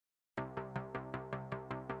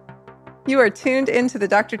You are tuned into the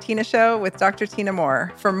Dr. Tina Show with Dr. Tina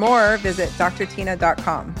Moore. For more, visit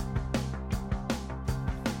drtina.com.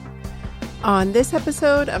 On this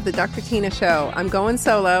episode of the Dr. Tina Show, I'm going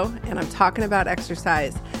solo and I'm talking about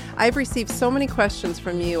exercise. I've received so many questions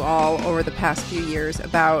from you all over the past few years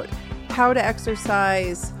about how to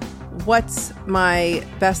exercise, what's my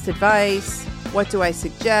best advice, what do I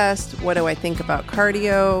suggest, what do I think about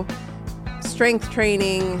cardio, strength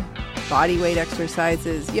training, body weight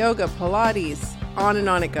exercises, yoga, Pilates, on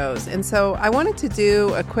it goes. And so I wanted to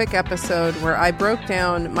do a quick episode where I broke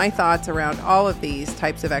down my thoughts around all of these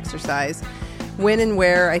types of exercise, when and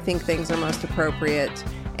where I think things are most appropriate,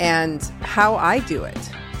 and how I do it.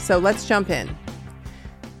 So let's jump in.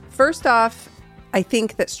 First off, I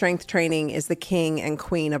think that strength training is the king and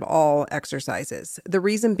queen of all exercises. The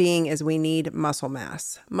reason being is we need muscle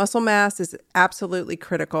mass. Muscle mass is absolutely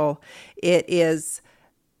critical. It is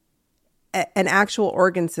an actual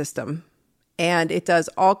organ system, and it does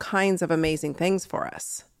all kinds of amazing things for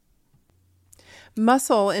us.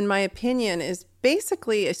 Muscle, in my opinion, is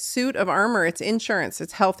basically a suit of armor. It's insurance.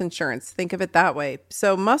 It's health insurance. Think of it that way.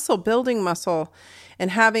 So building muscle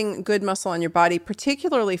and having good muscle on your body,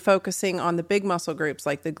 particularly focusing on the big muscle groups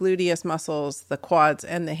like the gluteus muscles, the quads,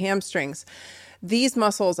 and the hamstrings. These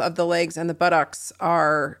muscles of the legs and the buttocks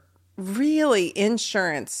are really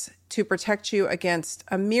insurance to protect you against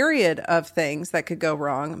a myriad of things that could go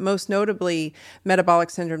wrong, most notably metabolic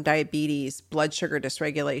syndrome, diabetes, blood sugar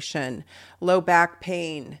dysregulation, low back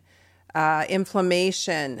pain,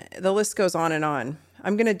 inflammation. The list goes on and on.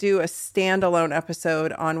 I'm going to do a standalone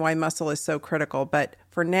episode on why muscle is so critical, but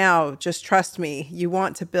for now, just trust me, you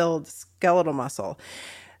want to build skeletal muscle.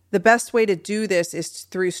 The best way to do this is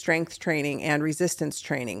through strength training and resistance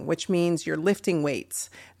training, which means you're lifting weights.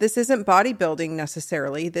 This isn't bodybuilding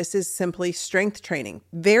necessarily. This is simply strength training.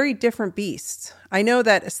 Very different beasts. I know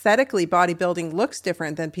that aesthetically bodybuilding looks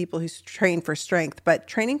different than people who train for strength, but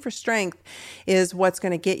training for strength is what's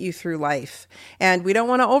going to get you through life. And we don't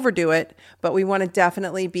want to overdo it, but we want to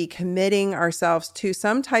definitely be committing ourselves to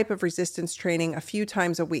some type of resistance training a few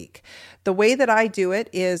times a week. The way that I do it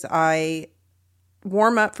is I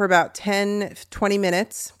warm up for about 10, 20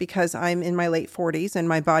 minutes because I'm in my late 40s and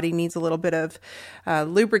my body needs a little bit of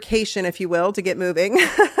lubrication, if you will, to get moving.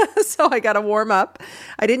 So I got to warm up.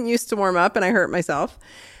 I didn't used to warm up and I hurt myself.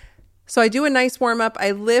 So I do a nice warm up.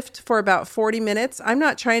 I lift for about 40 minutes. I'm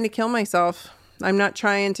not trying to kill myself. I'm not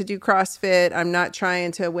trying to do CrossFit. I'm not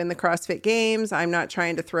trying to win the CrossFit games. I'm not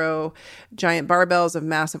trying to throw giant barbells of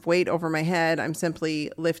massive weight over my head. I'm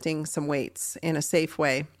simply lifting some weights in a safe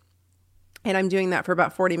way. And I'm doing that for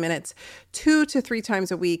about 40 minutes. 2 to 3 times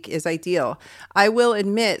a week is ideal. I will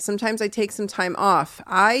admit, sometimes I take some time off.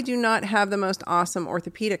 I do not have the most awesome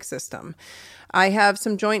orthopedic system. I have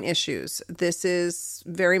some joint issues. This is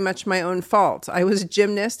very much my own fault. I was a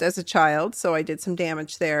gymnast as a child, so I did some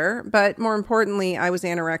damage there. But more importantly, I was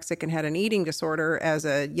anorexic and had an eating disorder as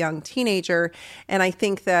a young teenager. And I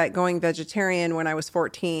think that going vegetarian when I was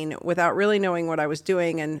 14, without really knowing what I was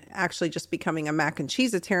doing and actually just becoming a mac and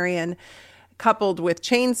cheeseitarian, coupled with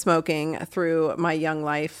chain smoking through my young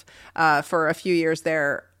life for a few years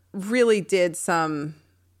there, really did some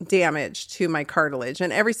damage to my cartilage.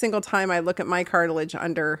 And every single time I look at my cartilage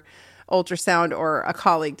under ultrasound, or a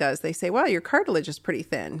colleague does, they say, wow, your cartilage is pretty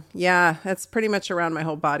thin. Yeah, that's pretty much around my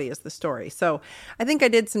whole body is the story. So I think I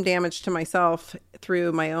did some damage to myself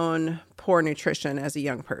through my own poor nutrition as a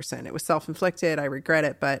young person. It was self-inflicted. I regret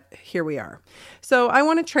it, but here we are. So I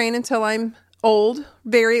want to train until I'm old,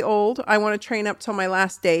 very old. I want to train up till my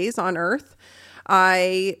last days on earth.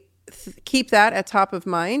 I keep that at top of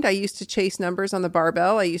mind. I used to chase numbers on the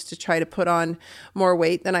barbell. I used to try to put on more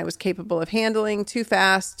weight than I was capable of handling, too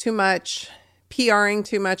fast, too much, PRing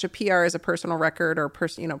too much. A PR is a personal record or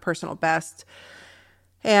personal best.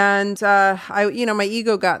 And my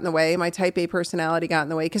ego got in the way. My type A personality got in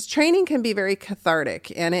the way because training can be very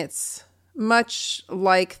cathartic, and it's much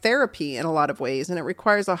like therapy in a lot of ways, and it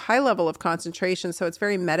requires a high level of concentration. So it's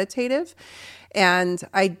very meditative. And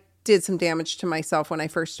I did some damage to myself when I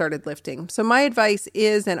first started lifting. So my advice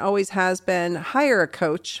is, and always has been, hire a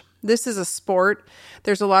coach. This is a sport.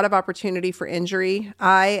 There's a lot of opportunity for injury.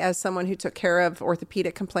 I, as someone who took care of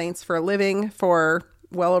orthopedic complaints for a living for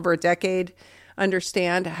well over a decade,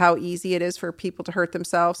 understand how easy it is for people to hurt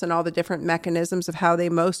themselves and all the different mechanisms of how they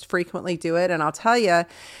most frequently do it. And I'll tell you,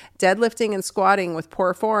 deadlifting and squatting with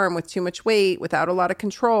poor form, with too much weight, without a lot of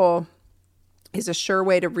control, is a sure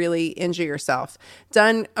way to really injure yourself.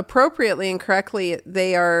 Done appropriately and correctly,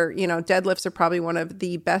 they are, deadlifts are probably one of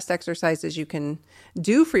the best exercises you can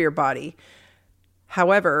do for your body.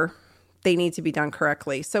 However, they need to be done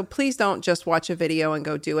correctly. So please don't just watch a video and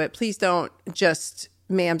go do it. Please don't just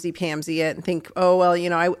mamsy-pamsy it and think, oh,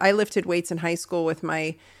 well, I lifted weights in high school with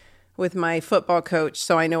my football coach,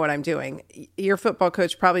 so I know what I'm doing. Your football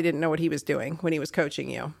coach probably didn't know what he was doing when he was coaching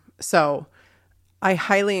you. So I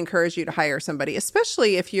highly encourage you to hire somebody,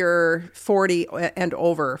 especially if you're 40 and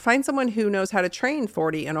over. Find someone who knows how to train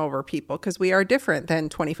 40 and over people, because we are different than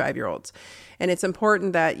 25-year-olds. And it's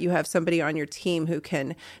important that you have somebody on your team who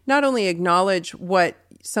can not only acknowledge what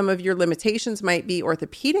some of your limitations might be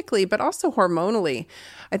orthopedically, but also hormonally.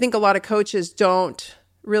 I think a lot of coaches don't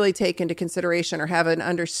really take into consideration or have an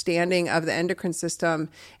understanding of the endocrine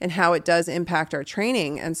system and how it does impact our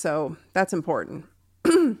training. And so that's important.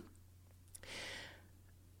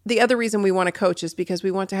 The other reason we want to coach is because we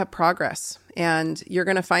want to have progress, and you're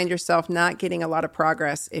going to find yourself not getting a lot of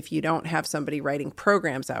progress if you don't have somebody writing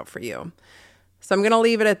programs out for you. So I'm going to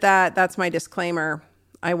leave it at that. That's my disclaimer.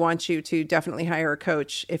 I want you to definitely hire a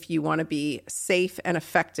coach if you want to be safe and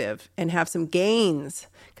effective and have some gains,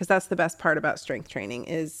 because that's the best part about strength training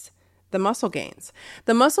is the muscle gains.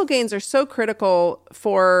 The muscle gains are so critical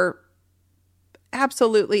for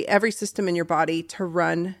absolutely every system in your body to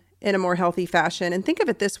run in a more healthy fashion. And think of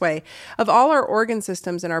it this way: of all our organ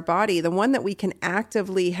systems in our body, the one that we can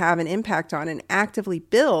actively have an impact on and actively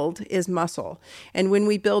build is muscle. And when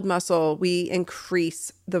we build muscle, we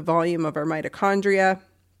increase the volume of our mitochondria.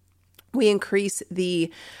 We increase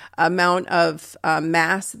the amount of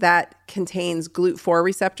mass that contains GLUT4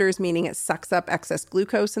 receptors, meaning it sucks up excess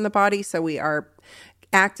glucose in the body. So we are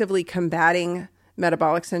actively combating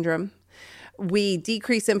metabolic syndrome. We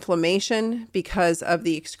decrease inflammation because of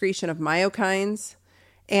the excretion of myokines,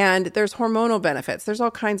 and there's hormonal benefits. There's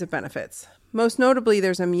all kinds of benefits. Most notably,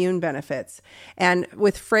 there's immune benefits. And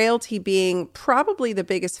with frailty being probably the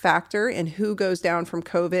biggest factor in who goes down from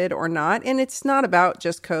COVID or not, and it's not about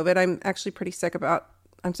just COVID. I'm actually pretty sick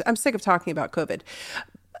I'm sick of talking about COVID.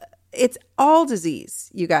 It's all disease,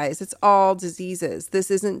 you guys. It's all diseases. This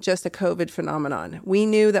isn't just a COVID phenomenon. We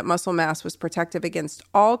knew that muscle mass was protective against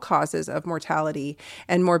all causes of mortality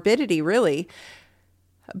and morbidity, really.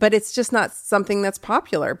 But it's just not something that's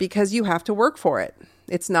popular because you have to work for it.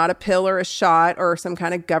 It's not a pill or a shot or some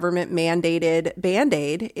kind of government mandated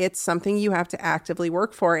Band-Aid. It's something you have to actively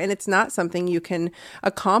work for. And it's not something you can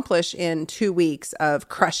accomplish in 2 weeks of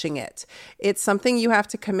crushing it. It's something you have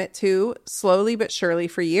to commit to slowly but surely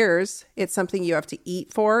for years. It's something you have to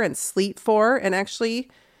eat for and sleep for and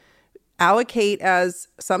actually allocate as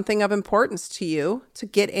something of importance to you to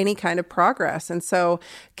get any kind of progress. And so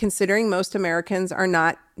considering most Americans are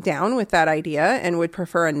not down with that idea and would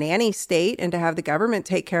prefer a nanny state and to have the government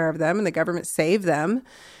take care of them and the government save them,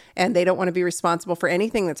 and they don't want to be responsible for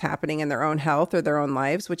anything that's happening in their own health or their own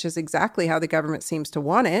lives, which is exactly how the government seems to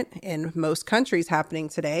want it in most countries happening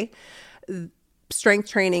today, strength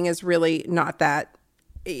training is really not that,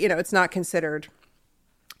 it's not considered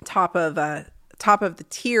top of the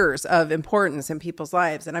tiers of importance in people's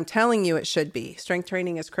lives. And I'm telling you, it should be. Strength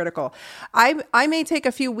training is critical. I may take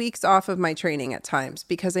a few weeks off of my training at times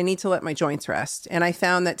because I need to let my joints rest. And I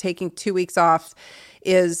found that taking 2 weeks off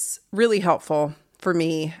is really helpful for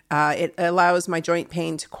me. It allows my joint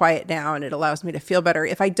pain to quiet down. It allows me to feel better.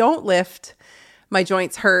 If I don't lift, my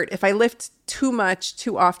joints hurt. If I lift too much,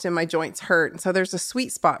 too often, my joints hurt. And so there's a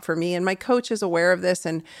sweet spot for me. And my coach is aware of this.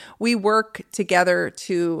 And we work together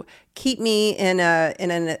to keep me in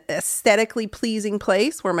an aesthetically pleasing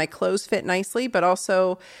place where my clothes fit nicely, but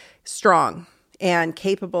also strong and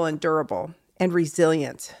capable and durable and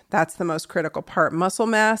resilient. That's the most critical part. Muscle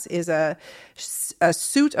mass is a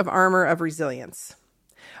suit of armor of resilience.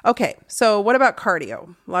 Okay, so what about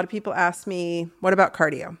cardio? A lot of people ask me, what about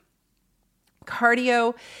cardio?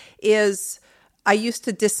 Cardio is, I used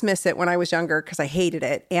to dismiss it when I was younger because I hated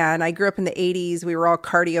it. And I grew up in the 80s. We were all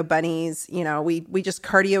cardio bunnies. We just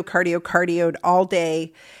cardioed all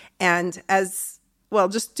day. And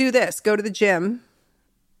just do this, go to the gym,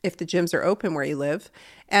 if the gyms are open where you live,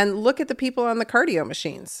 and look at the people on the cardio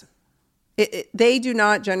machines. They do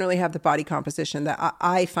not generally have the body composition that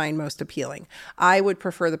I find most appealing. I would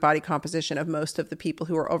prefer the body composition of most of the people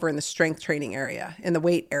who are over in the strength training area, in the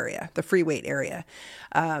weight area, the free weight area.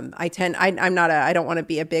 I don't want to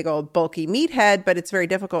be a big old bulky meathead, but it's very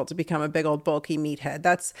difficult to become a big old bulky meathead.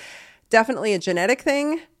 That's definitely a genetic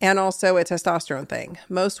thing and also a testosterone thing.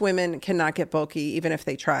 Most women cannot get bulky even if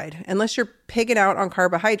they tried, unless you're pigging out on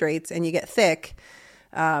carbohydrates and you get thick.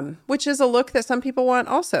 Which is a look that some people want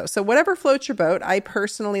also. So whatever floats your boat. I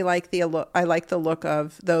personally like the look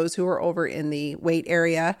of those who are over in the weight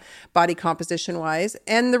area, body composition wise.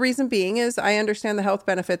 And the reason being is I understand the health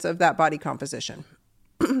benefits of that body composition.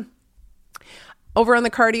 Over on the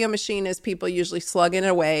cardio machine is people usually slugging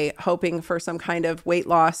away, hoping for some kind of weight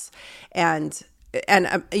loss. And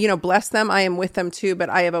bless them, I am with them too, but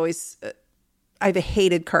I've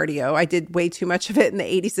hated cardio. I did way too much of it in the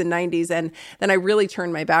 80s and 90s, and then I really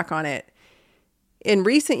turned my back on it. In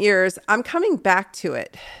recent years, I'm coming back to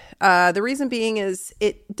it. The reason being is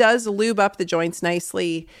it does lube up the joints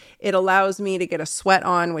nicely. It allows me to get a sweat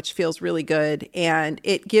on, which feels really good. And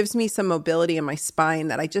it gives me some mobility in my spine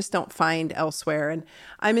that I just don't find elsewhere. And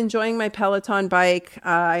I'm enjoying my Peloton bike.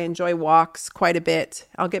 I enjoy walks quite a bit.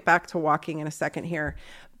 I'll get back to walking in a second here.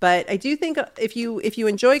 But I do think if you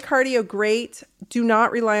enjoy cardio, great. Do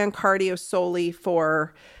not rely on cardio solely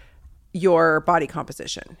for your body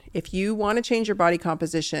composition. If you want to change your body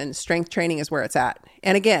composition, strength training is where it's at.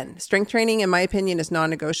 And again, strength training, in my opinion, is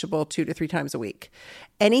non-negotiable 2 to 3 times a week.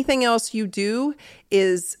 Anything else you do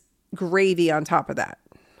is gravy on top of that.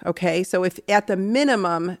 Okay. So if at the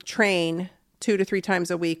minimum, train 2 to 3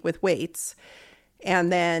 times a week with weights,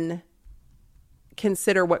 and then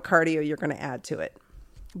consider what cardio you're going to add to it.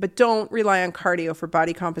 But don't rely on cardio for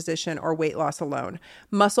body composition or weight loss alone.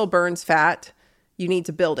 Muscle burns fat. You need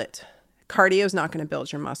to build it. Cardio is not going to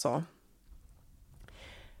build your muscle.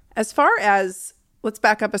 As far as, let's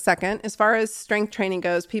back up a second. As far as strength training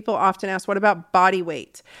goes, people often ask, what about body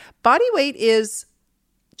weight? Body weight is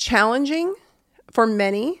challenging for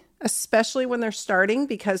many, especially when they're starting,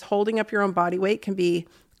 because holding up your own body weight can be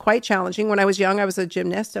quite challenging. When I was young, I was a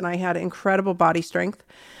gymnast and I had incredible body strength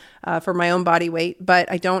for my own body weight, but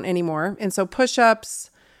I don't anymore. And so push-ups,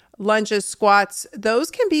 lunges, squats,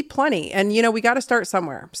 those can be plenty. And, we got to start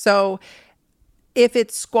somewhere. So if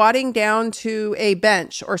it's squatting down to a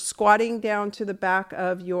bench or squatting down to the back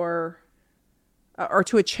of or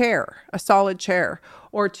to a chair, a solid chair,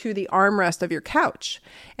 or to the armrest of your couch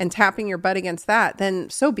and tapping your butt against that, then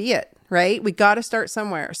so be it, right? We got to start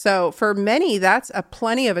somewhere. So for many, that's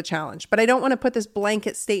plenty of a challenge, but I don't want to put this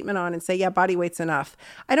blanket statement on and say, yeah, body weight's enough.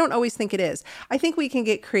 I don't always think it is. I think we can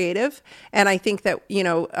get creative. And I think that,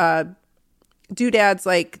 doodads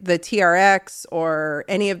like the TRX or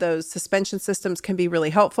any of those suspension systems can be really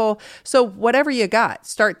helpful. So whatever you got,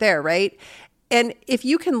 start there, right? And if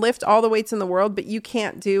you can lift all the weights in the world, but you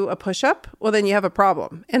can't do a push-up, well, then you have a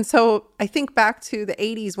problem. And so I think back to the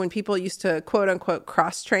 80s when people used to quote unquote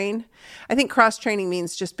cross-train. I think cross-training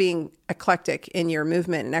means just being eclectic in your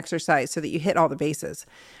movement and exercise so that you hit all the bases.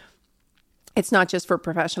 It's not just for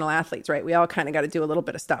professional athletes, right? We all kind of got to do a little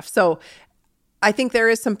bit of stuff. So I think there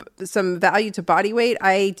is some value to body weight.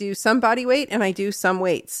 I do some body weight and I do some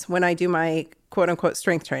weights when I do my quote unquote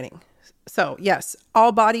strength training. So yes,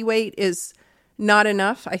 all body weight is not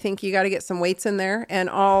enough. I think you got to get some weights in there, and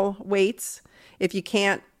all weights, if you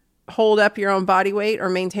can't hold up your own body weight or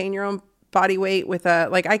maintain your own body weight with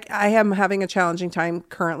I am having a challenging time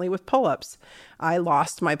currently with pull-ups. I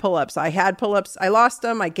lost my pull-ups. I had pull-ups. I lost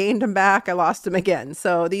them. I gained them back. I lost them again.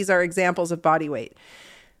 So these are examples of body weight.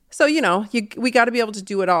 So, we got to be able to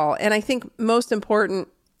do it all. And I think most important,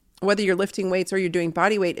 whether you're lifting weights or you're doing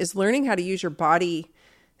body weight, is learning how to use your body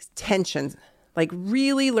tension. Like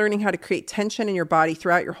really learning how to create tension in your body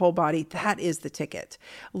throughout your whole body. That is the ticket.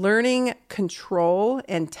 Learning control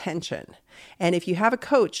and tension. And if you have a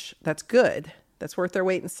coach that's good, that's worth their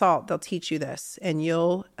weight in salt, they'll teach you this and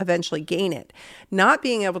you'll eventually gain it. Not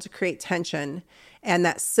being able to create tension and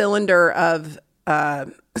that cylinder of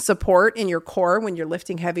support in your core when you're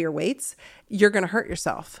lifting heavier weights, you're going to hurt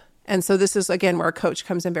yourself. And so this is, again, where a coach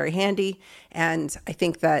comes in very handy. And I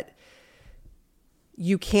think that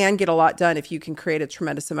you can get a lot done if you can create a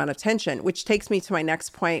tremendous amount of tension, which takes me to my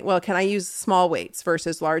next point. Well, can I use small weights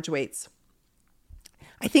versus large weights?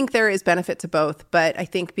 I think there is benefit to both, but I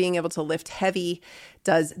think being able to lift heavy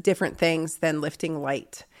does different things than lifting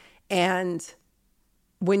light. And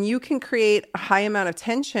when you can create a high amount of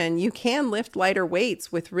tension, you can lift lighter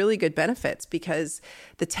weights with really good benefits because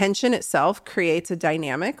the tension itself creates a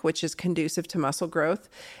dynamic, which is conducive to muscle growth.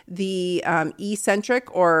 The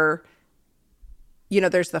eccentric or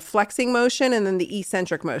there's the flexing motion and then the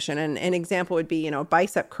eccentric motion. And an example would be,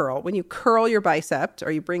 bicep curl. When you curl your bicep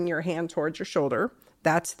or you bring your hand towards your shoulder,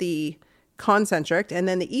 that's the concentric. And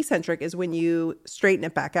then the eccentric is when you straighten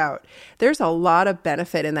it back out. There's a lot of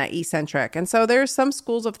benefit in that eccentric. And so there's some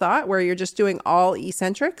schools of thought where you're just doing all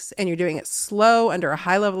eccentrics and you're doing it slow under a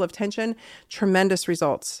high level of tension. Tremendous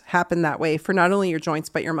results happen that way for not only your joints,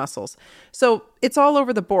 but your muscles. So it's all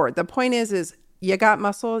over the board. The point is you got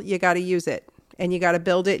muscle, you got to use it. And you got to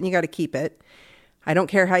build it and you got to keep it. I don't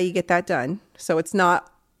care how you get that done. So it's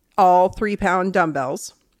not all 3-pound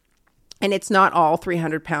dumbbells and it's not all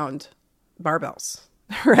 300-pound barbells,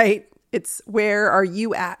 right? It's where are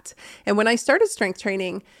you at? And when I started strength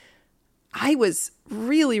training, I was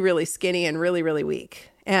really, really skinny and really, really weak.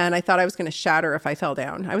 And I thought I was going to shatter if I fell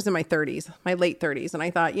down. I was in my 30s, my late 30s. And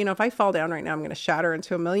I thought, if I fall down right now, I'm going to shatter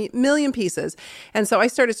into a million pieces. And so I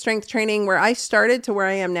started strength training. Where I started to where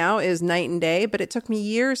I am now is night and day, but it took me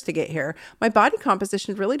years to get here. My body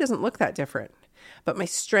composition really doesn't look that different, but my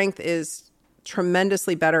strength is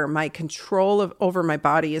tremendously better. My control over my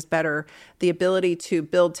body is better. The ability to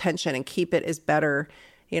build tension and keep it is better.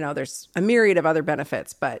 There's a myriad of other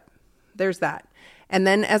benefits, but there's that. And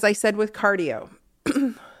then, as I said, with cardio,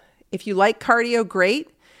 if you like cardio,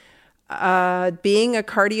 great. Being a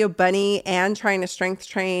cardio bunny and trying to strength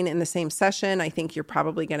train in the same session, I think you're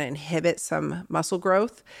probably going to inhibit some muscle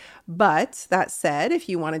growth. But that said, if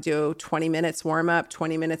you want to do 20 minutes warm up,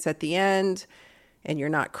 20 minutes at the end, and you're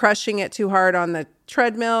not crushing it too hard on the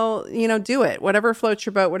treadmill, do it. Whatever floats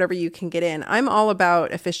your boat, whatever you can get in. I'm all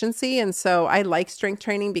about efficiency. And so I like strength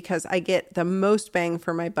training because I get the most bang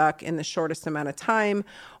for my buck in the shortest amount of time.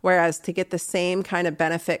 Whereas to get the same kind of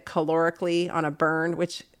benefit calorically on a burn,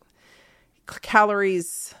 which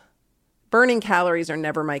burning calories are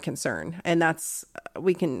never my concern. And that's,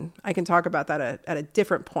 I can talk about that at a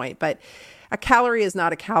different point, but a calorie is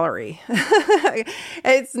not a calorie.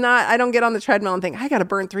 It's not, I don't get on the treadmill and think, I got to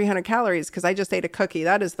burn 300 calories because I just ate a cookie.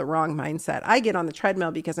 That is the wrong mindset. I get on the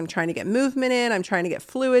treadmill because I'm trying to get movement in, I'm trying to get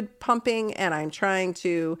fluid pumping, and I'm trying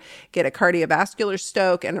to get a cardiovascular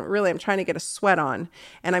stoke. And really, I'm trying to get a sweat on,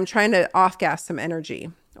 and I'm trying to off-gas some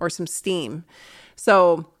energy or some steam.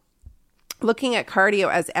 So looking at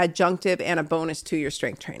cardio as adjunctive and a bonus to your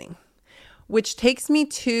strength training, which takes me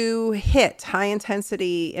to HIIT, high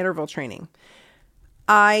intensity interval training.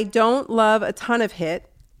 I don't love a ton of HIIT.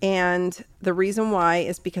 And the reason why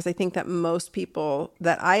is because I think that most people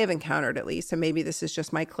that I have encountered, at least, and maybe this is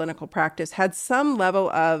just my clinical practice, had some level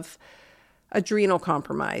of adrenal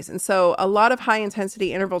compromise. And so a lot of high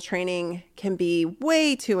intensity interval training can be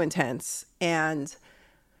way too intense, and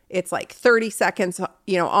it's like 30 seconds,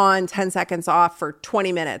 on, 10 seconds off for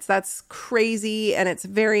 20 minutes. That's crazy. And it's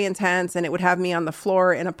very intense. And it would have me on the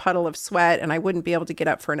floor in a puddle of sweat, and I wouldn't be able to get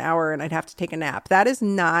up for an hour, and I'd have to take a nap. That is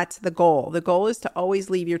not the goal. The goal is to always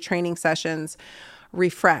leave your training sessions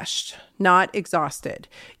refreshed, not exhausted.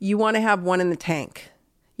 You want to have one in the tank.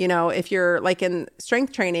 If you're like in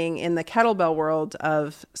strength training in the kettlebell world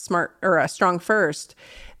of Strong First,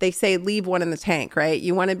 they say leave one in the tank, right?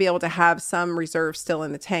 You want to be able to have some reserve still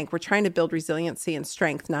in the tank. We're trying to build resiliency and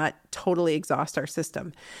strength, not totally exhaust our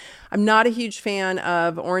system. I'm not a huge fan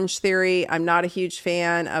of Orange Theory. I'm not a huge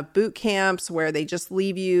fan of boot camps where they just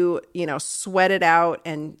leave you, sweated out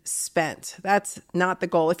and spent. That's not the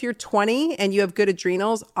goal. If you're 20 and you have good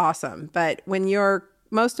adrenals, awesome. But when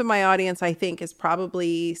most of my audience, I think, is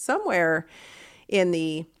probably somewhere in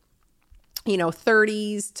the,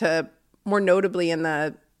 30s to more notably in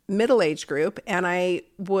the middle age group. And I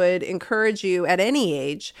would encourage you at any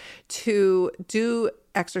age to do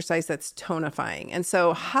exercise that's tonifying. And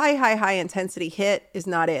so high intensity HIIT is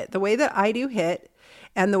not it. The way that I do HIIT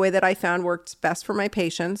and the way that I found worked best for my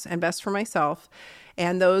patients and best for myself,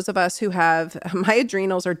 and those of us who have, my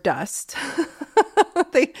adrenals are dust.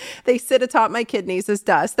 They sit atop my kidneys as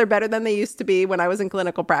dust. They're better than they used to be when I was in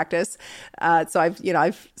clinical practice. So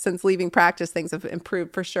I've since leaving practice, things have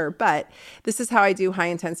improved for sure. But this is how I do high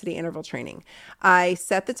intensity interval training. I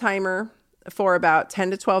set the timer for about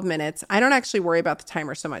 10 to 12 minutes. I don't actually worry about the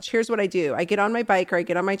timer so much. Here's what I do. I get on my bike or I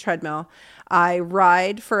get on my treadmill. I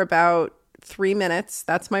ride for about 3 minutes.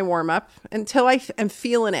 That's my warm up until I am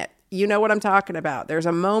feeling it. You know what I'm talking about. There's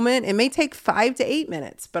a moment, it may take 5 to 8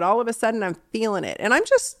 minutes, but all of a sudden I'm feeling it. And I'm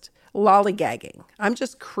just lollygagging. I'm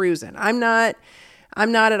just cruising. I'm not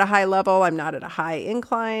at a high level. I'm not at a high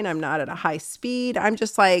incline. I'm not at a high speed. I'm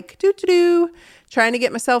just like, trying to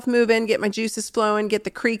get myself moving, get my juices flowing, get the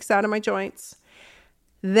creaks out of my joints.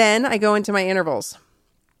 Then I go into my intervals.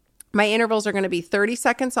 My intervals are going to be 30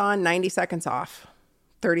 seconds on, 90 seconds off.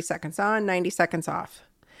 30 seconds on, 90 seconds off.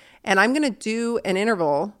 And I'm going to do an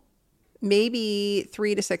interval maybe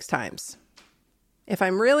 3 to 6 times. If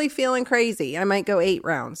I'm really feeling crazy, I might go 8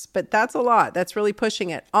 rounds, but that's a lot. That's really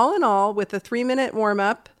pushing it. All in all, with a 3-minute warm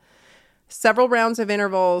up, several rounds of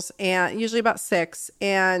intervals, and usually about 6,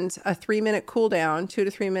 and a 3-minute cool down, 2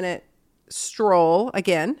 to 3 minute stroll,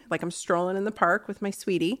 again, like I'm strolling in the park with my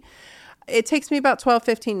sweetie. It takes me about 12,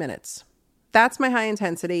 15 minutes. That's my high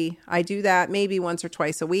intensity. I do that maybe once or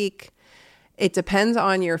twice a week. It depends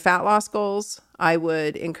on your fat loss goals. I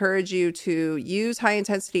would encourage you to use high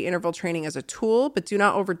intensity interval training as a tool, but do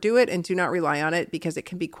not overdo it and do not rely on it because it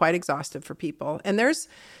can be quite exhaustive for people. And there's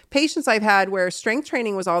patients I've had where strength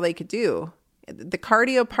training was all they could do. The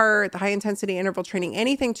cardio part, the high intensity interval training,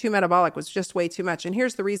 anything too metabolic was just way too much. And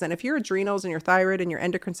here's the reason. If your adrenals and your thyroid and your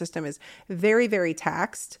endocrine system is very, very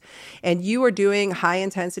taxed and you are doing high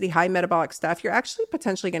intensity, high metabolic stuff, you're actually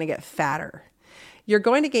potentially going to get fatter. You're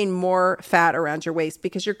going to gain more fat around your waist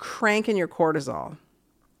because you're cranking your cortisol.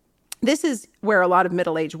 This is where a lot of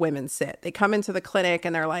middle-aged women sit. They come into the clinic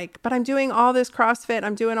and they're like, but I'm doing all this CrossFit.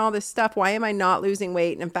 I'm doing all this stuff. Why am I not losing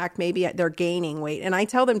weight? And in fact, maybe they're gaining weight. And I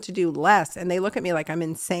tell them to do less and they look at me like I'm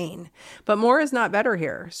insane. But more is not better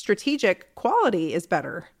here. Strategic quality is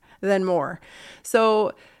better than more.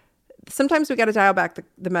 So sometimes we got to dial back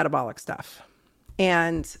the metabolic stuff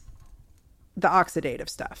and the oxidative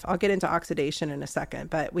stuff. I'll get into oxidation in a second,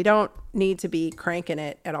 but we don't need to be cranking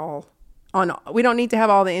it at all. We don't need to have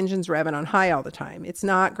all the engines revving on high all the time. It's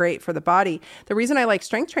not great for the body. The reason I like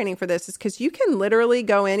strength training for this is because you can literally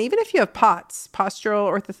go in, even if you have POTS, postural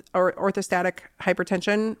or orthostatic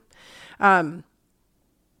hypertension,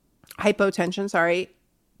 hypotension, sorry.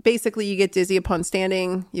 Basically, you get dizzy upon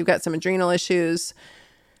standing. You've got some adrenal issues.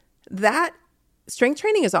 That strength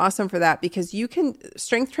training is awesome for that because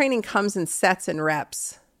strength training comes in sets and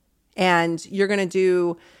reps, and you're going to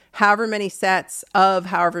do however many sets of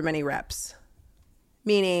however many reps.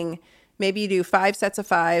 Meaning maybe you do 5 sets of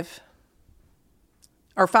 5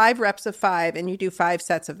 or 5 reps of 5 and you do 5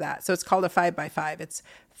 sets of that. So it's called a 5x5. It's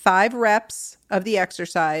 5 reps of the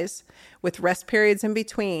exercise with rest periods in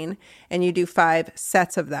between and you do 5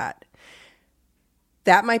 sets of that.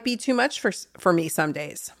 That might be too much for me some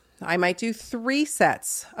days. I might do 3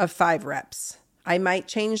 sets of 5 reps. I might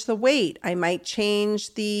change the weight. I might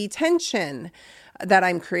change the tension that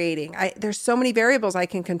I'm creating. There's so many variables I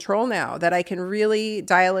can control now that I can really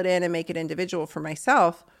dial it in and make it individual for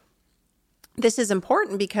myself. This is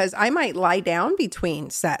important because I might lie down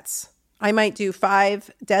between sets. I might do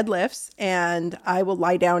 5 deadlifts and I will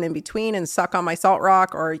lie down in between and suck on my salt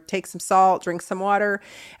rock or take some salt, drink some water,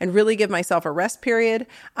 and really give myself a rest period.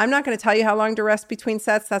 I'm not going to tell you how long to rest between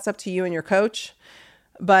sets. That's up to you and your coach.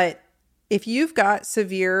 But if you've got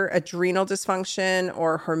severe adrenal dysfunction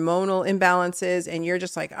or hormonal imbalances and you're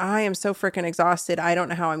just like, I am so freaking exhausted, I don't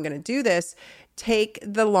know how I'm going to do this, take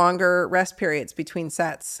the longer rest periods between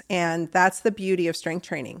sets. And that's the beauty of strength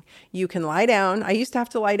training. You can lie down. I used to have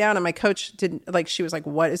to lie down and my coach she was like,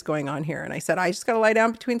 what is going on here? And I said, I just got to lie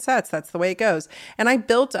down between sets. That's the way it goes. And I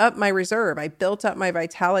built up my reserve. I built up my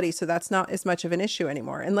vitality. So that's not as much of an issue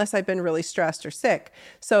anymore, unless I've been really stressed or sick.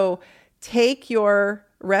 So take your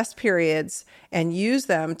rest periods and use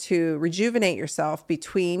them to rejuvenate yourself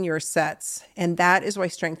between your sets. And that is why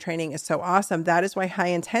strength training is so awesome. That is why high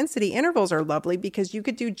intensity intervals are lovely because you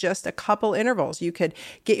could do just a couple intervals. You could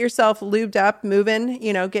get yourself lubed up, moving,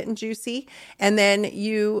 getting juicy. And then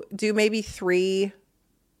you do maybe 3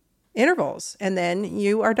 intervals and then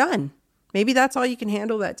you are done. Maybe that's all you can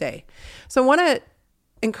handle that day. So I want to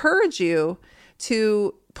encourage you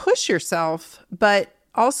to push yourself, but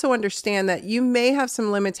also understand that you may have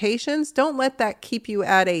some limitations. Don't let that keep you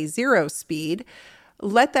at a 0 speed.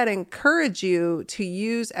 Let that encourage you to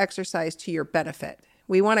use exercise to your benefit.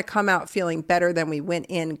 We want to come out feeling better than we went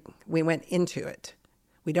into it.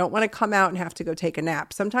 We don't want to come out and have to go take a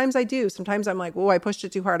nap. Sometimes I do. Sometimes I'm like, I pushed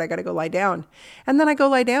it too hard. I got to go lie down. And then I go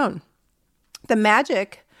lie down. The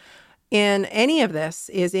magic in any of this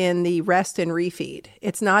is in the rest and refeed.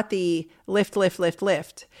 It's not the lift.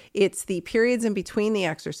 It's the periods in between the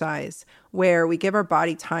exercise where we give our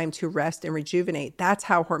body time to rest and rejuvenate. That's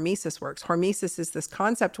how hormesis works. Hormesis is this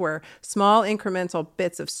concept where small incremental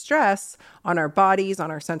bits of stress on our bodies,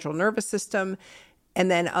 on our central nervous system,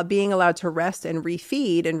 and then being allowed to rest and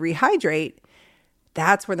refeed and rehydrate.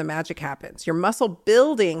 That's where the magic happens. Your muscle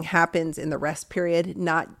building happens in the rest period,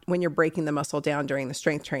 not when you're breaking the muscle down during the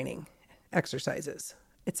strength training exercises.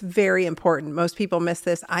 It's very important. Most people miss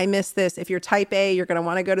this. I miss this. If you're type A, you're going to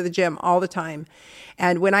want to go to the gym all the time.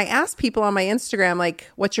 And when I ask people on my Instagram, like,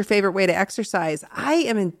 what's your favorite way to exercise? I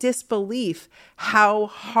am in disbelief how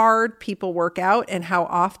hard people work out and how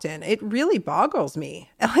often. It really boggles me.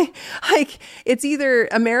 Like it's either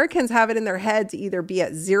Americans have it in their head to either be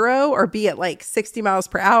at 0 or be at like 60 miles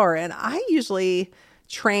per hour. And I usually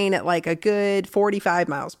train at like a good 45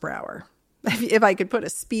 miles per hour. If I could put a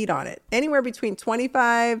speed on it, anywhere between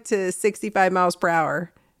 25 to 65 miles per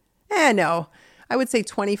hour. No, I would say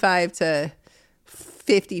 25 to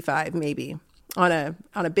 55 maybe on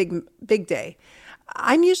a big day.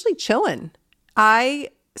 I'm usually chilling. I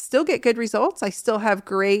still get good results. I still have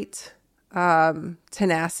great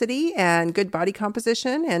tenacity and good body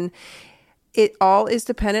composition. And it all is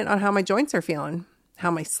dependent on how my joints are feeling, how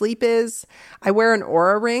my sleep is. I wear an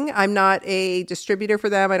Oura ring. I'm not a distributor for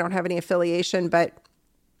them. I don't have any affiliation, but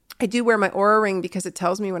I do wear my Oura ring because it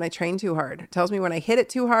tells me when I train too hard. It tells me when I hit it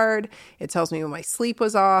too hard. It tells me when my sleep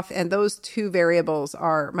was off. And those two variables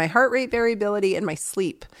are my heart rate variability and my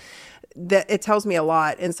sleep. That it tells me a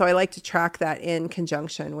lot. And so I like to track that in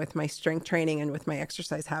conjunction with my strength training and with my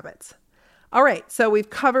exercise habits. All right, so we've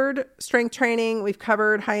covered strength training, we've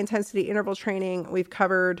covered high intensity interval training, we've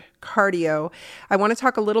covered cardio. I want to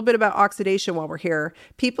talk a little bit about oxidation while we're here.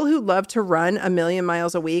 People who love to run 1,000,000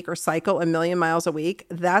 miles a week or cycle 1,000,000 miles a week,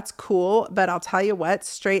 that's cool. But I'll tell you what,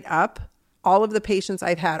 straight up, all of the patients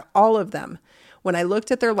I've had, all of them, when I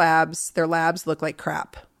looked at their labs looked like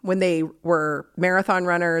crap. When they were marathon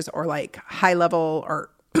runners or like high level or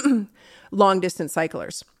long distance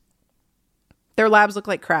cyclers, their labs look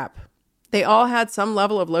like crap. They all had some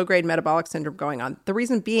level of low-grade metabolic syndrome going on. The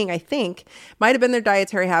reason being, I think, might have been their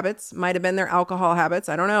dietary habits, might have been their alcohol habits.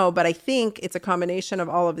 I don't know, but I think it's a combination of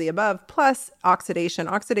all of the above, plus oxidation.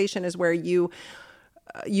 Oxidation is where you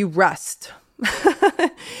rust.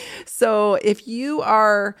 So if you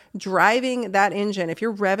are driving that engine, if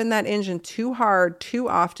you're revving that engine too hard, too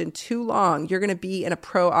often, too long, you're going to be in a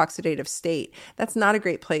pro-oxidative state. That's not a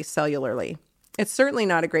great place cellularly. It's certainly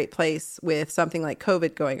not a great place with something like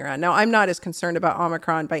COVID going around. Now, I'm not as concerned about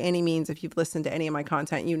Omicron by any means. If you've listened to any of my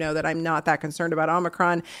content, you know that I'm not that concerned about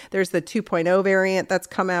Omicron. There's the 2.0 variant that's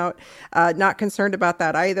come out. Not concerned about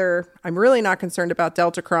that either. I'm really not concerned about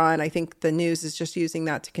Deltacron. I think the news is just using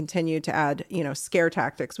that to continue to add, scare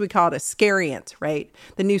tactics. We call it a scariant, right?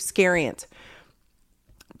 The new scariant.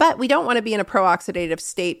 But we don't want to be in a pro-oxidative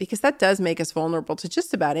state because that does make us vulnerable to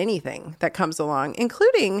just about anything that comes along,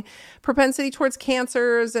 including propensity towards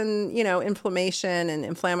cancers and, inflammation and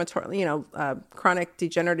inflammatory, chronic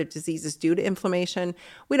degenerative diseases due to inflammation.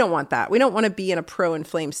 We don't want that. We don't want to be in a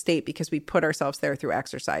pro-inflamed state because we put ourselves there through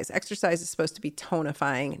exercise. Exercise is supposed to be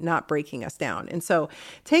tonifying, not breaking us down. And so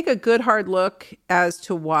take a good hard look as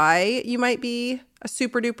to why you might be a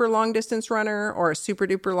super duper long distance runner or a super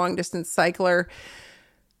duper long distance cycler.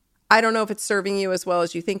 I don't know if it's serving you as well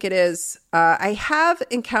as you think it is. I have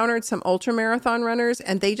encountered some ultra marathon runners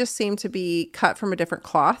and they just seem to be cut from a different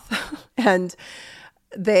cloth and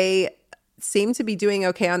they seem to be doing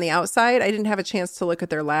okay on the outside. I didn't have a chance to look at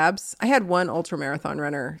their labs. I had one ultra marathon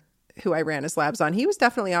runner who I ran his labs on. He was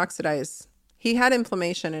definitely oxidized. He had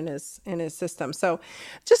inflammation in his system. So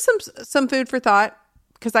just some food for thought.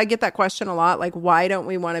 Because I get that question a lot, like, why don't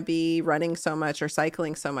we want to be running so much or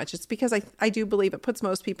cycling so much? It's because I do believe it puts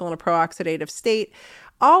most people in a pro-oxidative state.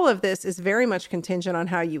 All of this is very much contingent on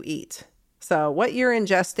how you eat. So what you're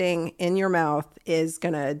ingesting in your mouth is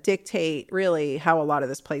going to dictate really how a lot of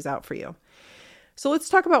this plays out for you. So let's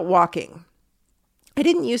talk about walking. I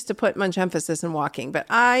didn't used to put much emphasis in walking, but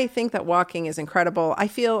I think that walking is incredible. I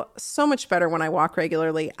feel so much better when I walk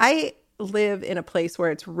regularly. I live in a place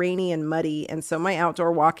where it's rainy and muddy. And so my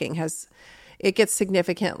outdoor walking gets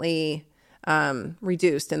significantly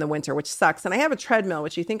reduced in the winter, which sucks. And I have a treadmill,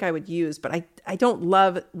 which you think I would use, but I don't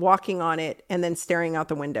love walking on it and then staring out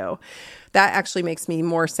the window. That actually makes me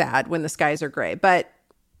more sad when the skies are gray. But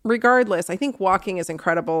regardless, I think walking is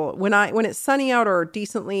incredible. When it's sunny out or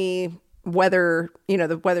decently weather,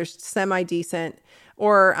 the weather's semi-decent,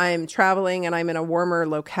 or I'm traveling and I'm in a warmer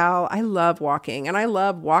locale, I love walking and I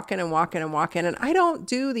love walking and walking and walking. And I don't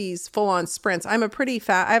do these full on sprints. I have a pretty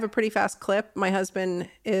fast clip. My husband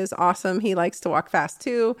is awesome. He likes to walk fast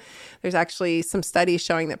too. There's actually some studies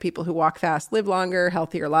showing that people who walk fast live longer,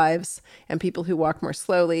 healthier lives, and people who walk more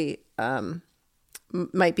slowly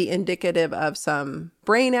might be indicative of some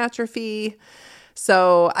brain atrophy.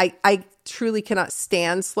 So I truly cannot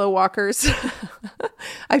stand slow walkers.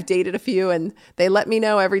 I've dated a few and they let me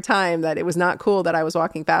know every time that it was not cool that I was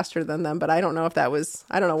walking faster than them. But I don't know what that was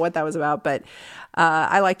about, but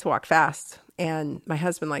I like to walk fast and my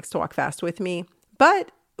husband likes to walk fast with me.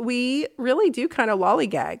 But we really do kind of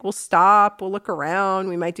lollygag. We'll stop, we'll look around,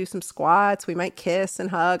 we might do some squats, we might kiss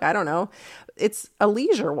and hug. I don't know. It's a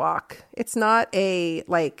leisure walk. It's not a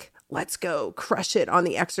let's go crush it on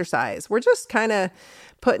the exercise. We're just kind of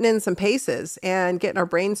putting in some paces and getting our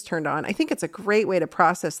brains turned on. I think it's a great way to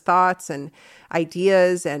process thoughts and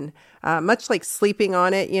ideas and much like sleeping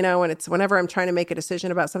on it, whenever I'm trying to make a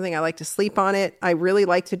decision about something, I like to sleep on it. I really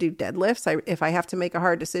like to do deadlifts. If I have to make a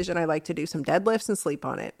hard decision, I like to do some deadlifts and sleep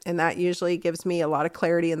on it. And that usually gives me a lot of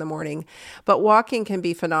clarity in the morning. But walking can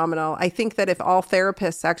be phenomenal. I think that if all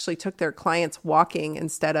therapists actually took their clients walking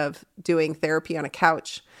instead of doing therapy on a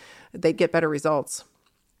couch, they'd get better results.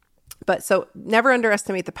 But so never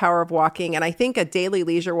underestimate the power of walking. And I think a daily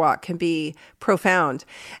leisure walk can be profound.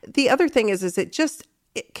 The other thing is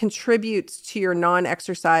it contributes to your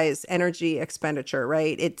non-exercise energy expenditure,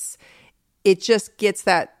 right? it just gets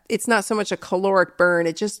that, it's not so much a caloric burn.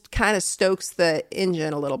 It just kind of stokes the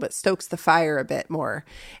engine a little bit, stokes the fire a bit more.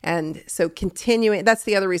 And so continuing, that's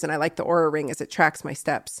the other reason I like the Oura Ring, is it tracks my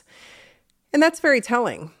steps. And that's very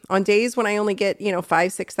telling. On days when I only get,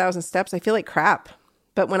 5,000, 6,000 steps, I feel like crap.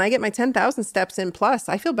 But when I get my 10,000 steps in plus,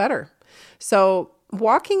 I feel better. So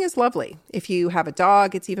walking is lovely. If you have a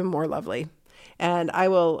dog, it's even more lovely. And I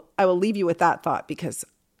will leave you with that thought, because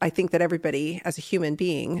I think that everybody as a human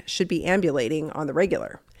being should be ambulating on the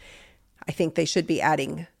regular. I think they should be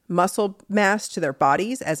adding muscle mass to their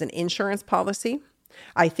bodies as an insurance policy.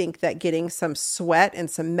 I think that getting some sweat and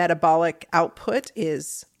some metabolic output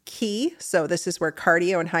is key. So this is where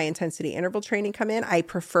cardio and high intensity interval training come in. I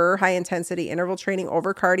prefer high intensity interval training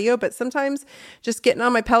over cardio, but sometimes just getting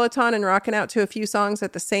on my Peloton and rocking out to a few songs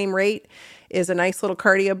at the same rate is a nice little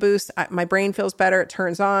cardio boost. My brain feels better. It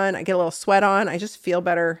turns on. I get a little sweat on. I just feel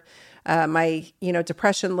better. My,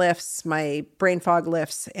 depression lifts, my brain fog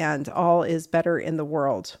lifts, and all is better in the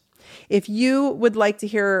world. If you would like to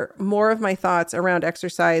hear more of my thoughts around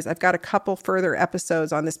exercise, I've got a couple further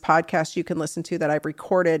episodes on this podcast you can listen to that I've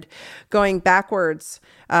recorded going backwards.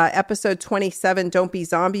 Episode 27, Don't Be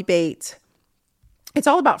Zombie Bait. It's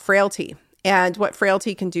all about frailty and what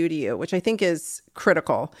frailty can do to you, which I think is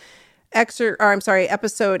critical.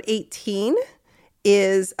 Episode 18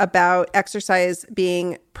 is about exercise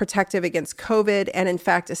being protective against COVID. And in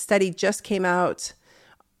fact, a study just came out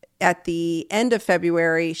at the end of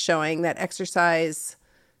February showing that exercise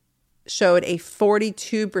showed a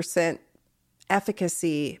 42%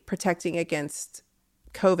 efficacy protecting against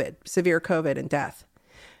COVID, severe COVID and death.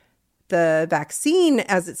 The vaccine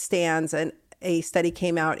as it stands, and a study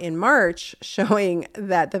came out in March showing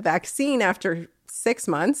that the vaccine after 6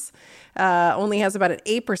 months only has about an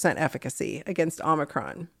 8% efficacy against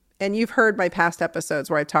Omicron. And you've heard my past episodes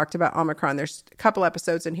where I've talked about Omicron. There's a couple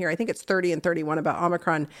episodes in here. I think it's 30 and 31 about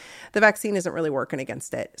Omicron. The vaccine isn't really working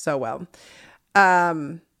against it so well.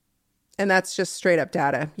 And that's just straight up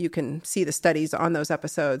data. You can see the studies on those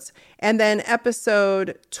episodes. And then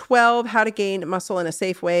episode 12, How to Gain Muscle in a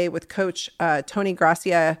Safe Way with Coach Tony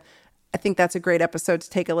Gracia. I think that's a great episode to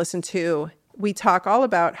take a listen to. We talk all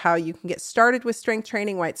about how you can get started with strength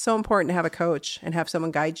training, why it's so important to have a coach and have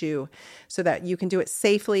someone guide you so that you can do it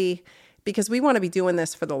safely, because we want to be doing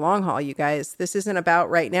this for the long haul, you guys. This isn't about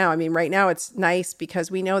right now. I mean, right now it's nice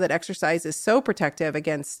because we know that exercise is so protective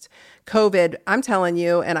against COVID. I'm telling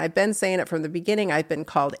you, and I've been saying it from the beginning, I've been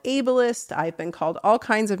called ableist. I've been called all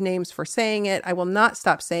kinds of names for saying it. I will not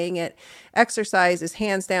stop saying it. Exercise is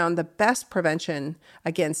hands down the best prevention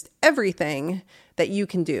against everything that you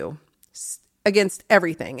can do. Against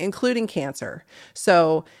everything, including cancer.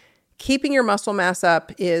 So keeping your muscle mass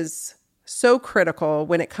up is so critical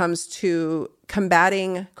when it comes to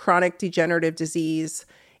combating chronic degenerative disease.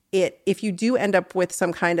 If you do end up with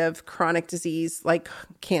some kind of chronic disease like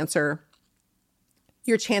cancer,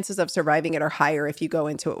 your chances of surviving it are higher if you go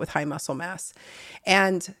into it with high muscle mass.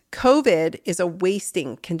 And COVID is a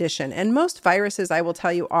wasting condition. And most viruses, I will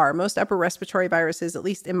tell you, are. Most upper respiratory viruses, at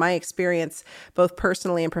least in my experience, both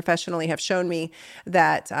personally and professionally, have shown me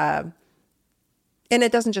that, and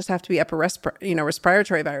it doesn't just have to be upper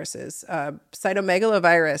respiratory viruses,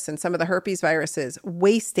 cytomegalovirus and some of the herpes viruses,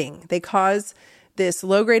 wasting. They cause this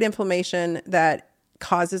low-grade inflammation that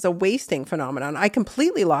causes a wasting phenomenon. I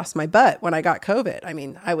completely lost my butt when I got COVID. I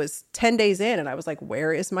mean, I was 10 days in and I was like,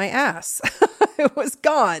 where is my ass? It was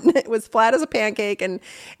gone. It was flat as a pancake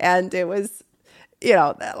and it was,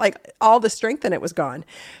 like all the strength in it was gone.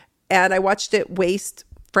 And I watched it waste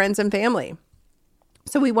friends and family.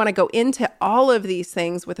 So we want to go into all of these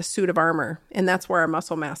things with a suit of armor, and that's where our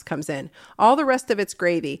muscle mass comes in. All the rest of it's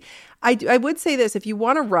gravy. I would say this, if you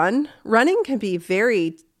want to run, running can be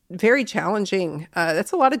very very challenging.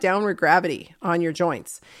 That's a lot of downward gravity on your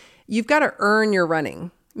joints. You've got to earn your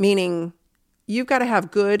running, meaning you've got to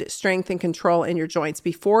have good strength and control in your joints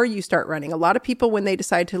before you start running. A lot of people, when they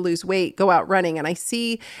decide to lose weight, go out running. And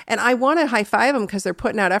I want to high five them because they're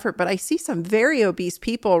putting out effort, but I see some very obese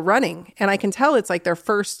people running and I can tell it's like their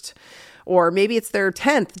first, or maybe it's their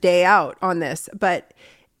 10th day out on this, but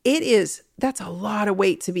that's a lot of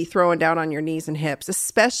weight to be throwing down on your knees and hips,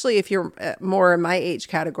 especially if you're more in my age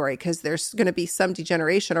category, because there's going to be some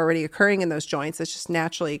degeneration already occurring in those joints. It's just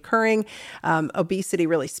naturally occurring. Obesity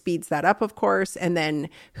really speeds that up, of course. And then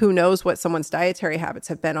who knows what someone's dietary habits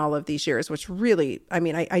have been all of these years, which really,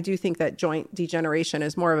 I do think that joint degeneration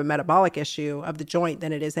is more of a metabolic issue of the joint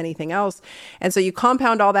than it is anything else. And so you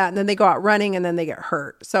compound all that and then they go out running and then they get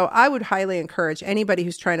hurt. So I would highly encourage anybody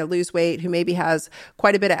who's trying to lose weight, who maybe has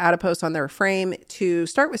quite a bit of adipose on their frame to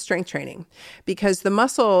start with strength training, because the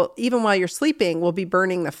muscle, even while you're sleeping, will be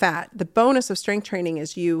burning the fat. The bonus of strength training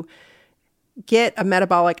is you get a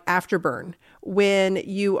metabolic afterburn. When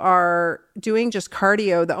you are doing just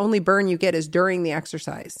cardio, the only burn you get is during the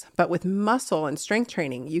exercise. But with muscle and strength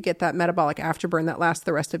training, you get that metabolic afterburn that lasts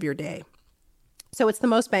the rest of your day. So it's the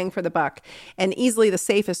most bang for the buck and easily the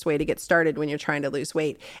safest way to get started when you're trying to lose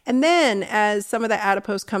weight. And then as some of the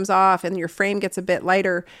adipose comes off and your frame gets a bit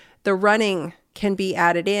lighter, the running can be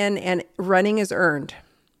added in, and running is earned.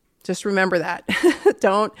 Just remember that.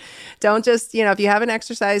 Don't just, if you haven't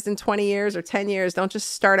exercised in 20 years or 10 years, don't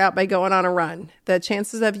just start out by going on a run. The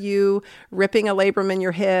chances of you ripping a labrum in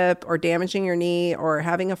your hip or damaging your knee or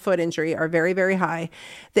having a foot injury are very, very high.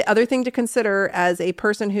 The other thing to consider as a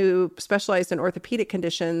person who specialized in orthopedic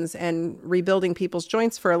conditions and rebuilding people's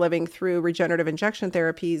joints for a living through regenerative injection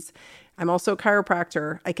therapies, I'm also a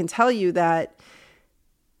chiropractor. I can tell you that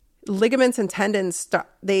ligaments and tendons,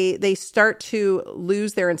 they start to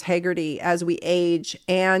lose their integrity as we age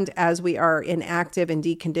and as we are inactive and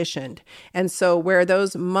deconditioned. And so where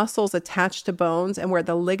those muscles attach to bones and where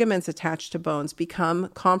the ligaments attach to bones become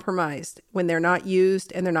compromised when they're not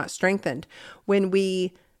used and they're not strengthened. When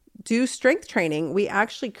we do strength training, we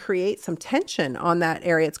actually create some tension on that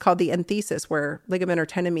area. It's called the enthesis, where ligament or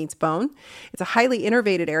tendon meets bone. It's a highly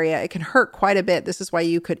innervated area. It can hurt quite a bit. This is why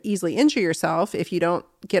you could easily injure yourself if you don't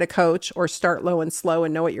get a coach or start low and slow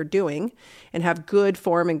and know what you're doing and have good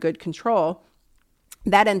form and good control.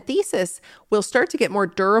 That enthesis will start to get more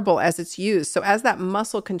durable as it's used. So as that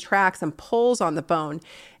muscle contracts and pulls on the bone,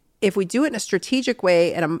 if we do it in a strategic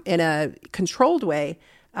way and in a controlled way,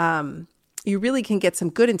 you really can get some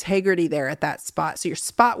good integrity there at that spot. So you're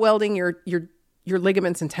spot welding your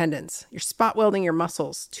ligaments and tendons. You're spot welding your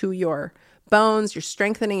muscles to your bones. You're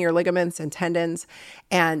strengthening your ligaments and tendons.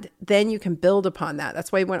 And then you can build upon that.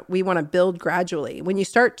 That's why we want to build gradually. When you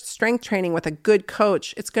start strength training with a good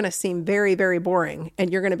coach, it's going to seem very, very boring.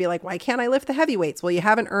 And you're going to be like, why can't I lift the heavy weights? Well, you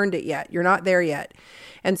haven't earned it yet. You're not there yet.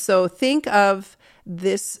 And so think of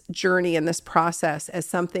this journey and this process as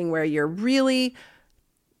something where you're really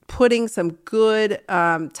putting some good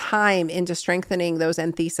time into strengthening those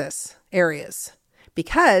enthesis areas.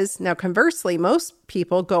 Because now conversely, most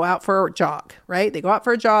people go out for a jog, right? They go out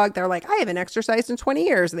for a jog. They're like, I haven't exercised in 20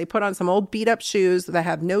 years. And they put on some old beat up shoes that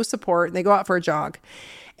have no support and they go out for a jog.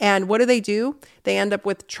 And what do? They end up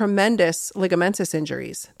with tremendous ligamentous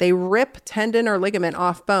injuries. They rip tendon or ligament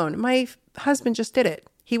off bone. My husband just did it.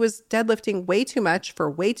 He was deadlifting way too much for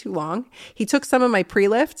way too long. He took some of my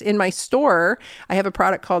pre-lift. In my store, I have a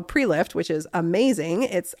product called Pre-Lift, which is amazing.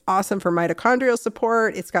 It's awesome for mitochondrial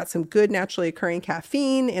support. It's got some good naturally occurring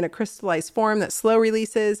caffeine in a crystallized form that slow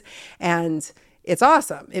releases. And it's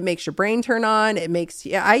awesome. It makes your brain turn on.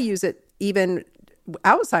 I use it even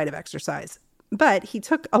outside of exercise. But he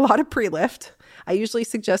took a lot of pre-lift. I usually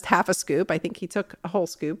suggest half a scoop. I think he took a whole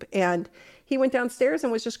scoop. And he went downstairs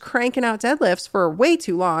and was just cranking out deadlifts for way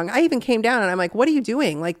too long. I even came down and I'm like, what are you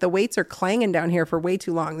doing? Like the weights are clanging down here for way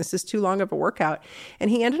too long. This is too long of a workout. And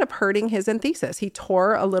he ended up hurting his enthesis. He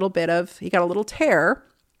got a little tear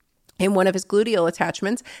in one of his gluteal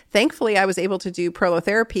attachments. Thankfully, I was able to do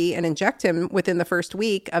prolotherapy and inject him within the first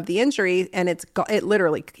week of the injury, and it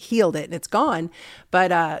literally healed it and it's gone. But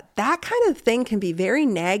that kind of thing can be very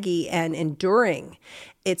naggy and enduring.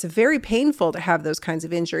 It's very painful to have those kinds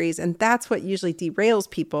of injuries, and that's what usually derails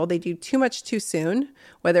people. They do too much too soon,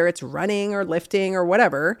 whether it's running or lifting or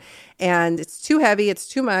whatever, and it's too heavy, it's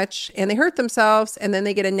too much, and they hurt themselves, and then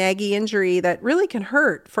they get a naggy injury that really can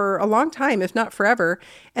hurt for a long time, if not forever,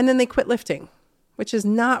 and then they quit lifting, which is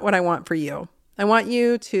not what I want for you. I want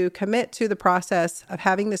you to commit to the process of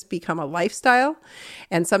having this become a lifestyle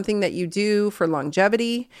and something that you do for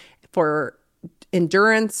longevity, for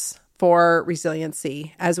endurance, for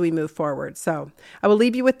resiliency as we move forward. So I will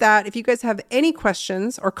leave you with that. If you guys have any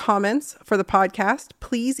questions or comments for the podcast,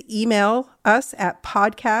 please email us at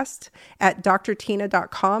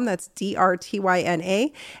podcast@drtyna.com. That's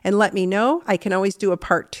DRTYNA. And let me know. I can always do a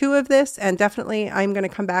part 2 of this. And definitely I'm going to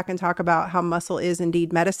come back and talk about how muscle is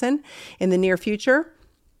indeed medicine in the near future.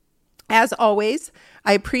 As always,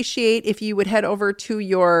 I appreciate if you would head over to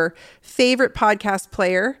your favorite podcast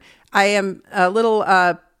player. I am a little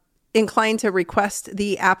inclined to request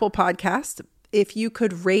the Apple Podcast. If you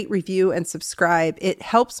could rate, review, and subscribe, it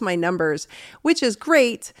helps my numbers, which is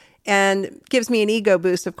great and gives me an ego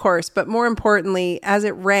boost, of course. But more importantly, as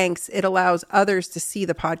it ranks, it allows others to see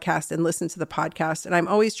the podcast and listen to the podcast. And I'm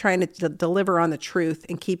always trying to deliver on the truth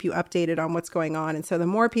and keep you updated on what's going on. And so the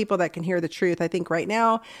more people that can hear the truth, I think right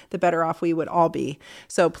now, the better off we would all be.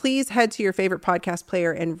 So please head to your favorite podcast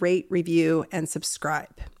player and rate, review, and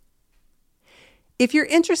subscribe. If you're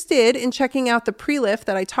interested in checking out the pre-lift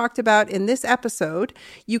that I talked about in this episode,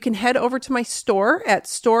 you can head over to my store at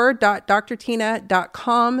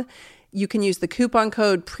store.drtina.com. You can use the coupon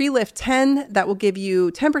code PRELIFT10. That will give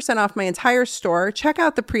you 10% off my entire store. Check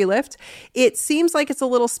out the pre-lift. It seems like it's a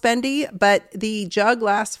little spendy, but the jug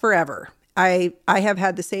lasts forever. I have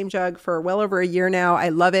had the same jug for well over a year now. I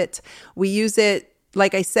love it. We use it,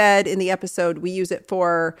 like I said in the episode, we use it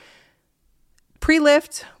for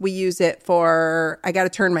pre-lift. We use it for, I got to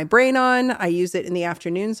turn my brain on. I use it in the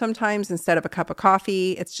afternoon sometimes instead of a cup of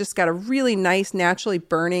coffee. It's just got a really nice, naturally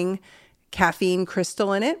burning caffeine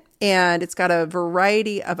crystal in it. And it's got a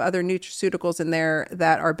variety of other nutraceuticals in there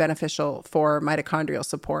that are beneficial for mitochondrial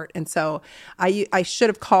support. And so I should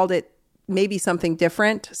have called it maybe something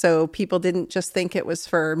different, so people didn't just think it was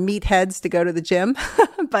for meatheads to go to the gym.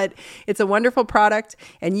 But it's a wonderful product,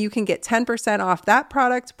 and you can get 10% off that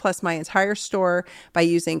product plus my entire store by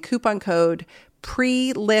using coupon code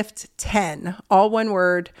PRELIFT10, all one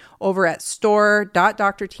word, over at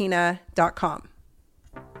store.drtina.com.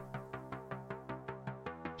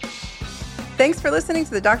 Thanks for listening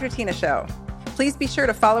to the Dr. Tina Show. Please be sure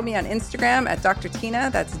to follow me on Instagram at Dr. Tina,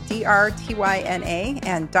 that's DRTYNA,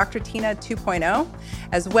 and Dr. Tina 2.0,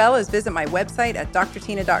 as well as visit my website at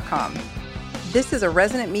drtina.com. This is a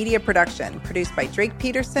Resonant Media production, produced by Drake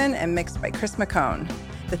Peterson and mixed by Chris McCone.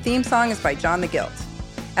 The theme song is by John the Guilt.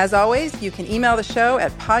 As always, you can email the show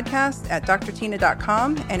at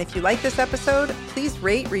podcast@drtina.com, and if you like this episode, please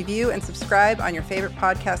rate, review, and subscribe on your favorite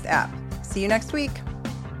podcast app. See you next week.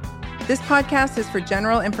 This podcast is for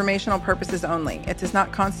general informational purposes only. It does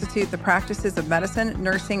not constitute the practices of medicine,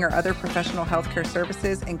 nursing, or other professional healthcare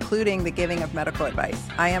services, including the giving of medical advice.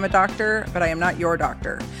 I am a doctor, but I am not your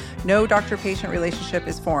doctor. No doctor-patient relationship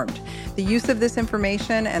is formed. The use of this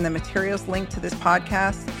information and the materials linked to this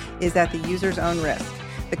podcast is at the user's own risk.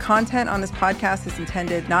 The content on this podcast is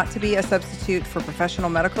intended not to be a substitute for professional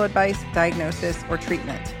medical advice, diagnosis, or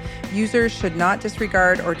treatment. Users should not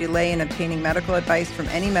disregard or delay in obtaining medical advice from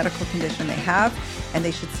any medical condition they have, and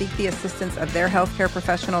they should seek the assistance of their healthcare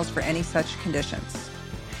professionals for any such conditions.